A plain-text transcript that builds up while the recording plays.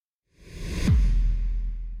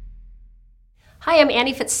Hi, I'm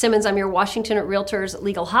Annie Fitzsimmons. I'm your Washington Realtors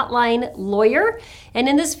Legal Hotline lawyer. And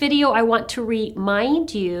in this video, I want to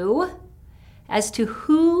remind you as to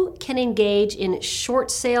who can engage in short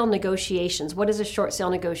sale negotiations. What is a short sale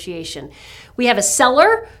negotiation? We have a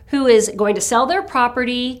seller who is going to sell their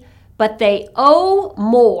property, but they owe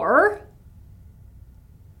more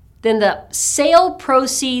than the sale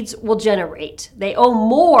proceeds will generate. They owe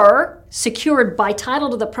more secured by title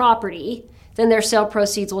to the property than their sale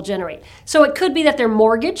proceeds will generate. So it could be that their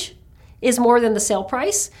mortgage is more than the sale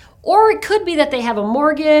price, or it could be that they have a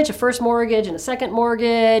mortgage, a first mortgage and a second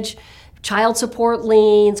mortgage, child support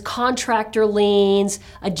liens, contractor liens,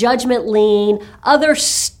 a judgment lien, other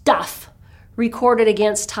stuff recorded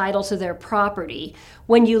against title to their property.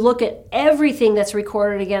 When you look at everything that's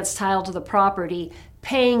recorded against title to the property,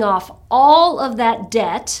 paying off all of that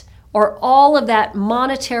debt or all of that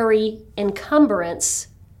monetary encumbrance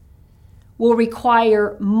will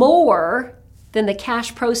require more than the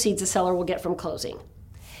cash proceeds the seller will get from closing.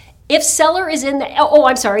 If seller is in the,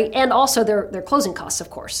 and also their closing costs, of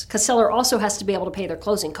course, because seller also has to be able to pay their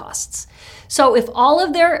closing costs. So if all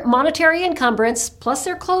of their monetary encumbrance plus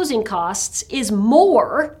their closing costs is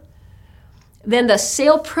more than the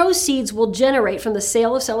sale proceeds will generate from the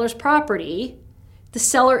sale of seller's property, the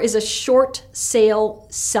seller is a short sale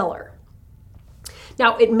seller.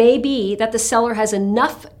 Now, it may be that the seller has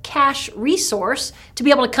enough cash resource to be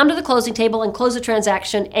able to come to the closing table and close the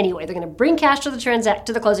transaction anyway. They're going to bring cash to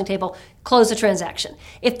the closing table, close the transaction.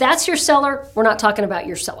 If that's your seller, we're not talking about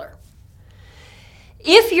your seller.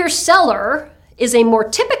 If your seller is a more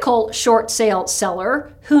typical short sale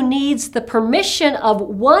seller who needs the permission of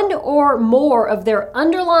one or more of their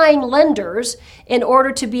underlying lenders in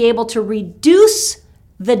order to be able to reduce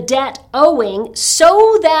the debt owing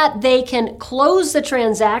so that they can close the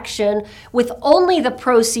transaction with only the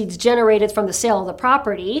proceeds generated from the sale of the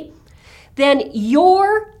property, then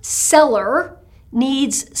your seller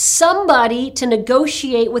needs somebody to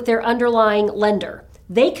negotiate with their underlying lender.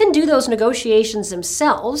 They can do those negotiations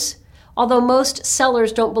themselves, although most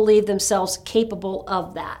sellers don't believe themselves capable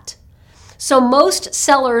of that. So most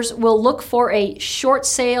sellers will look for a short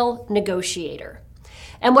sale negotiator.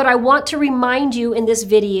 And what I want to remind you in this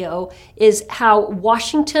video is how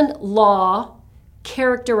Washington law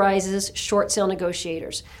characterizes short sale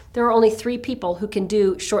negotiators. There are only 3 people who can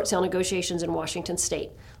do short sale negotiations in Washington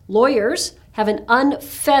state. Lawyers have an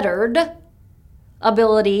unfettered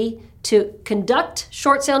ability to conduct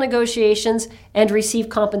short sale negotiations and receive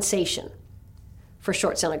compensation for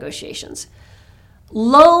short sale negotiations.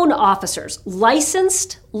 Loan officers,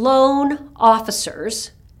 licensed loan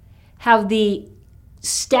officers, have the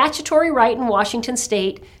statutory right in Washington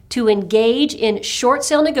state to engage in short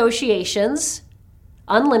sale negotiations,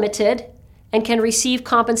 unlimited, and can receive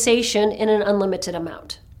compensation in an unlimited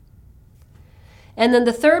amount. And then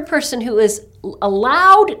the third person who is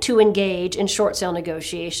allowed to engage in short sale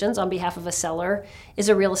negotiations on behalf of a seller is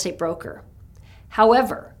a real estate broker.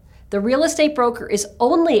 However, the real estate broker is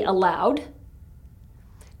only allowed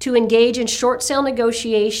to engage in short sale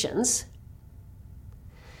negotiations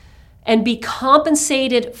and be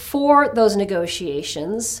compensated for those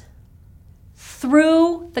negotiations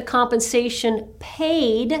through the compensation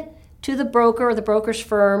paid to the broker or the broker's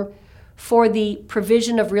firm for the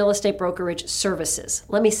provision of real estate brokerage services.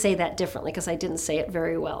 Let me say that differently because I didn't say it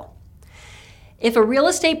very well. If a real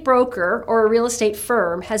estate broker or a real estate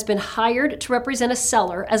firm has been hired to represent a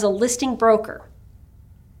seller as a listing broker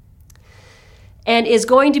and is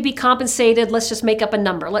going to be compensated, let's just make up a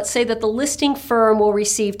number. Let's say that the listing firm will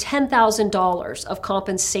receive $10,000 of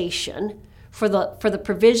compensation for the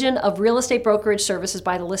provision of real estate brokerage services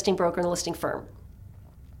by the listing broker and the listing firm.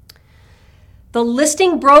 The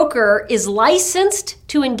listing broker is licensed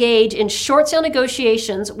to engage in short sale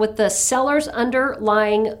negotiations with the seller's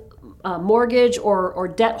underlying mortgage or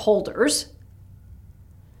debt holders,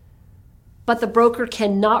 but the broker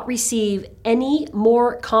cannot receive any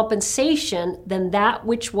more compensation than that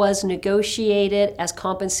which was negotiated as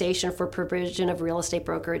compensation for provision of real estate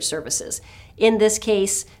brokerage services. In this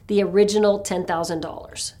case, the original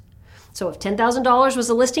 $10,000. So if $10,000 was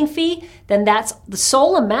a listing fee, then that's the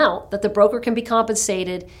sole amount that the broker can be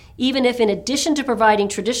compensated, even if in addition to providing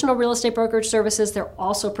traditional real estate brokerage services, they're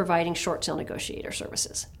also providing short sale negotiator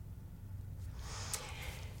services.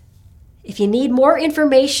 If you need more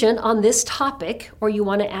information on this topic or you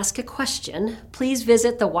want to ask a question, please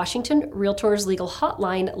visit the Washington Realtors Legal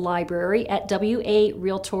Hotline library at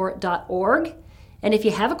warealtor.org. And if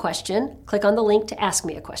you have a question, click on the link to ask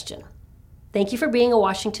me a question. Thank you for being a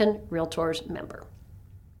Washington Realtors member.